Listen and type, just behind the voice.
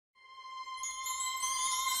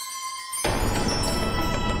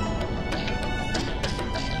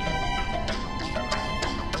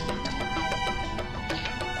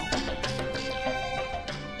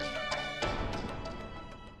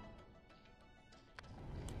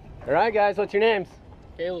All right, guys, what's your names?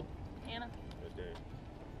 Caleb. Anna.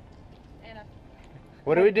 Anna.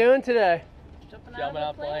 What are we doing today? Jumping Jumping out out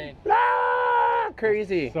of the plane. plane. Ah,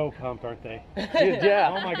 crazy. So pumped, aren't they?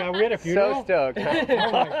 Yeah. Oh my God, we had a funeral? So stoked.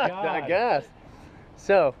 Oh my God. I guess.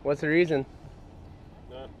 So, what's the reason?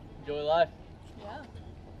 Enjoy life. Yeah.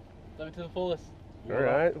 Live it to the fullest. All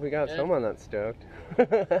right, we got Yeah. someone that's stoked.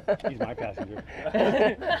 He's my passenger.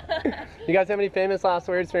 You guys have any famous last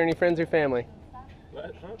words for any friends or family?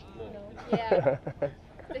 What? Huh? No. Yeah.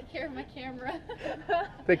 Take care of my camera.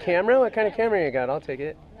 The camera? What kind of camera you got? I'll take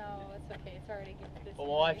it. No, it's okay. It's already good. Well,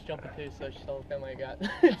 my wife's jumping too, so she's all the family I got.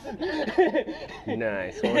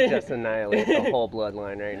 Nice. We'll just annihilate the whole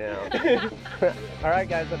bloodline right now. All right,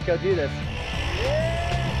 guys, let's go do this.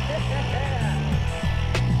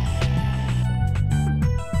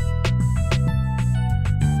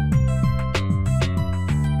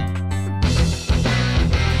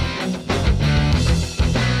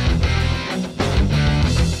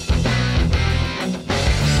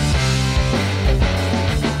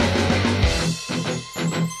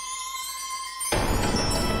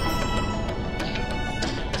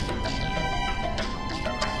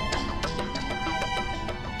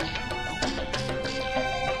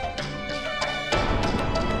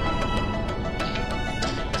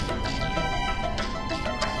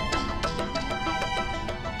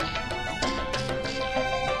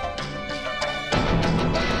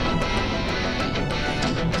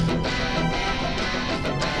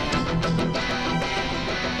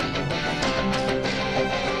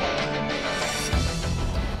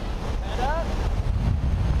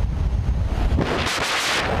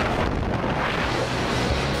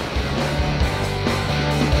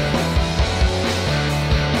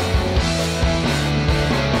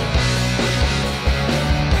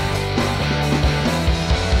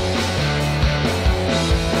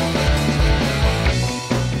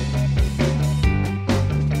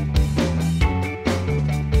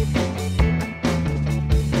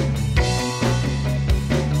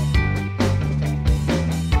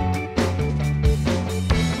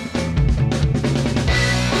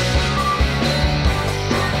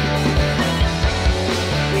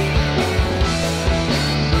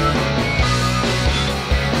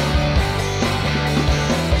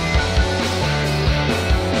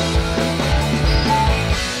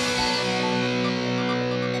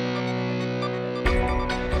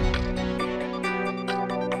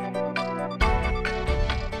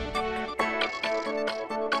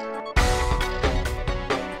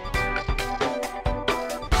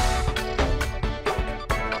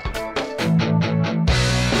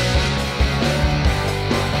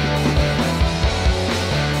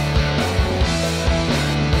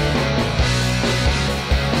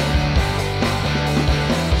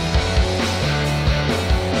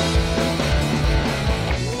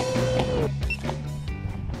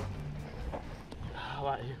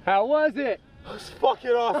 How was it? That was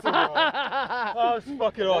fucking awesome, bro. That was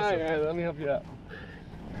fucking awesome. All right, let me help you out.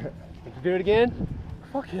 Let's do it again?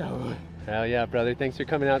 Fuck yeah, bro. Hell yeah, brother. Thanks for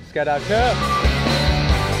coming out to Skydive Taft.